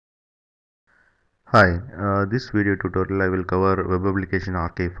Hi, this video tutorial I will cover web application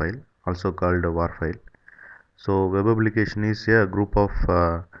archive file, also called a WAR file. So web application is a group of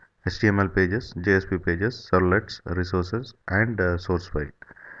HTML pages, JSP pages, servlets, resources, and source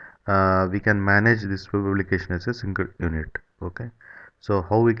file. We can manage this web application as a single unit. Okay. So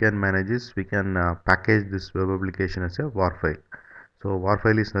how we can manage is we can package this web application as a WAR file. So WAR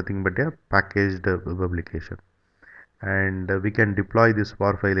file is nothing but a packaged web application, and we can deploy this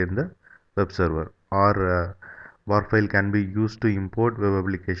WAR file in the web server, or WAR file can be used to import web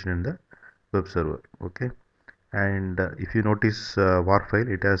application in the web server. Okay. And if you notice, WAR file,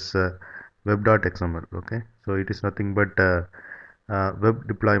 it has web.xml. Okay, so it is nothing but web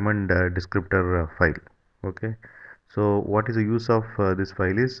deployment descriptor file. Okay, so what is the use of this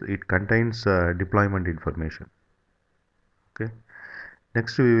file is it contains deployment information. Okay,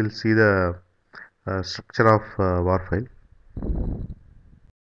 next we will see the structure of WAR file.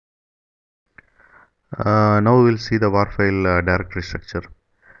 Now we will see the WAR file directory structure.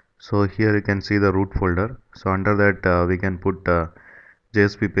 So here you can see the root folder. So under that we can put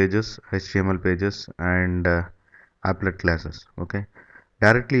JSP pages, HTML pages, and applet classes. Okay,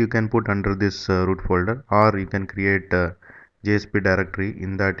 directly you can put under this root folder, or you can create a JSP directory.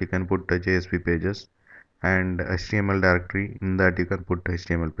 In that you can put JSP pages, and HTML directory. In that you can put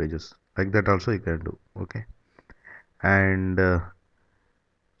HTML pages. Like that also you can do. Okay, and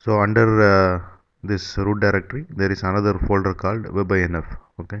so under this root directory there is another folder called webinf.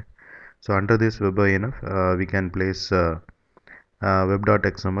 Okay, so under this webinf we can place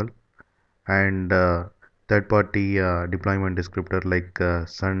web.xml and third-party deployment descriptor like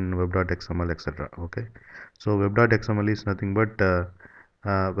sun, web.xml, etc. Okay, so web.xml is nothing but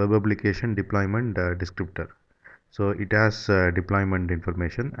web application deployment descriptor. So it has deployment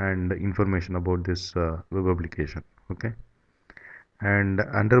information and information about this web application. Okay, and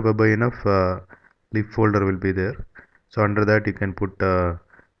under webinf lib folder will be there. So under that you can put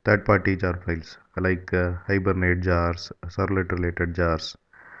third-party jar files like hibernate jars, servlet related jars.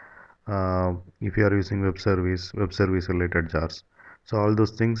 If you are using web service related jars, so all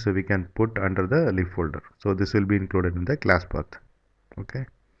those things we can put under the lib folder. So this will be included in the class path. Okay,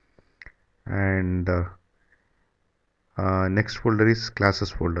 and next folder is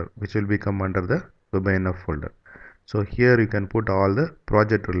classes folder, which will become under the webinf folder. So here you can put all the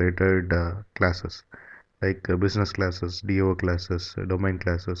project related classes like business classes, DO classes, domain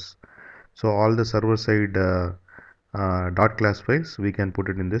classes. So all the server side dot class files we can put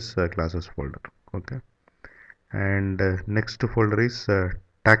it in this classes folder. Okay, and next folder is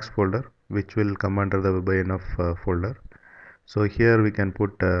tags folder, which will come under the webinf folder. So here we can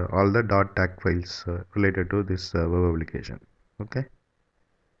put all the dot tag files related to this web application. Okay,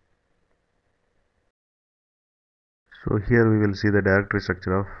 so here we will see the directory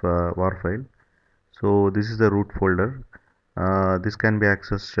structure of WAR file. So this is the root folder. This can be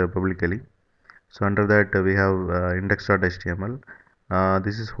accessed publicly. So under that we have index.html.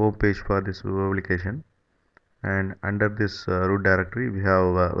 This is home page for this web application, and under this root directory we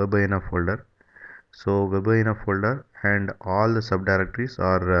have webinf folder. So webinf folder and all the subdirectories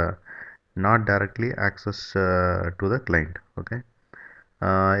are not directly accessed to the client. Okay,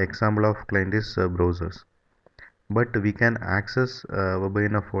 example of client is browsers, but we can access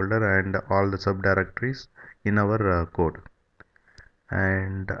webinf folder and all the subdirectories in our code.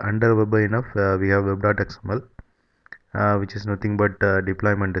 And under webinf we have web.xml, which is nothing but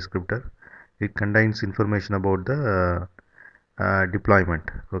deployment descriptor. It contains information about the deployment.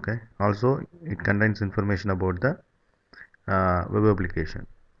 Okay, also it contains information about the web application.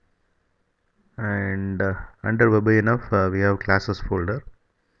 And under webinf we have classes folder.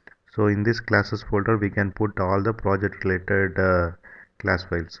 So in this classes folder we can put all the project related class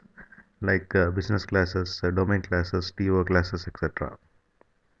files like business classes, domain classes, TO classes, etc.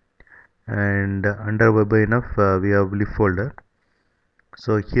 And under webinf we have lib folder.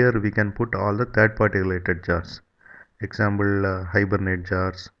 So here we can put all the third-party related jars. Example hibernate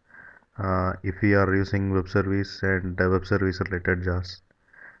jars. If we are using web service and web service related jars.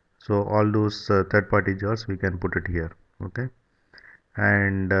 So all those third-party jars we can put it here. Okay,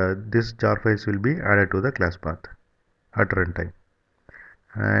 and this jar files will be added to the class path at runtime.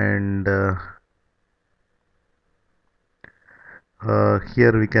 And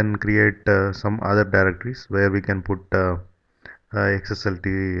here we can create some other directories where we can put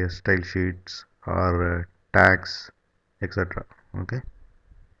XSLT style sheets or tags, etc. Okay,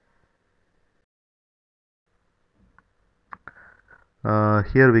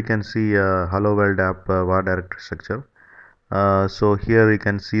 here we can see hello world app var directory structure. So here you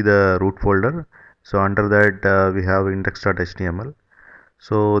can see the root folder. So under that we have index.html.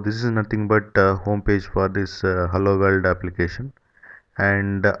 So this is nothing but home page for this hello world application,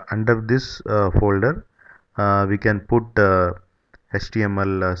 and under this folder we can put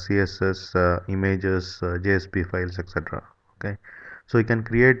HTML, CSS, images, JSP files, etc. Okay, so you can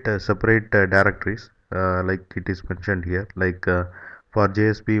create separate directories like it is mentioned here, like for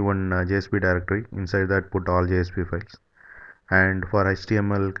JSP, one JSP directory, inside that put all JSP files, and for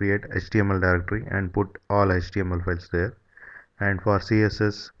HTML create HTML directory and put all HTML files there, and for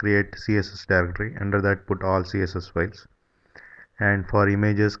CSS create CSS directory, under that put all CSS files, and for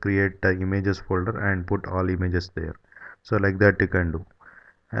images create the images folder and put all images there. So like that you can do.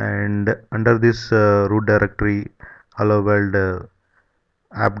 And under this root directory hello world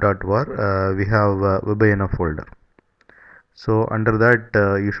app.var we have webinf folder. So under that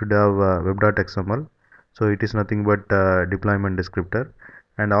you should have web.xml. So it is nothing but deployment descriptor,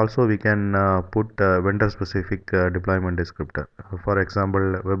 and also we can put vendor specific deployment descriptor, for example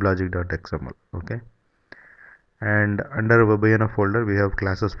weblogic.xml. Okay, and under webinf folder we have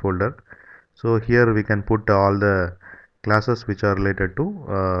classes folder. So here we can put all the classes which are related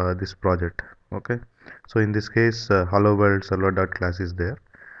to this project. Okay, so in this case hello world server.class is there,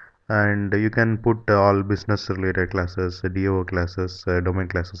 and you can put all business related classes, DO classes, domain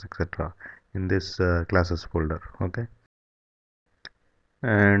classes, etc. in this classes folder. Okay,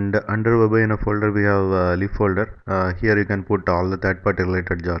 and under webinf folder we have leaf folder. Here you can put all the third party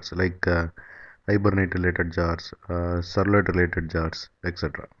related jars like Hibernate related jars, servlet related jars,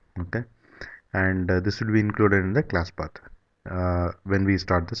 etc. Okay, and this will be included in the class path when we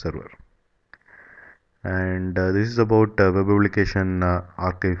start the server. And this is about web application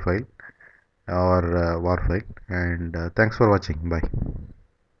archive file or war file. And thanks for watching. Bye.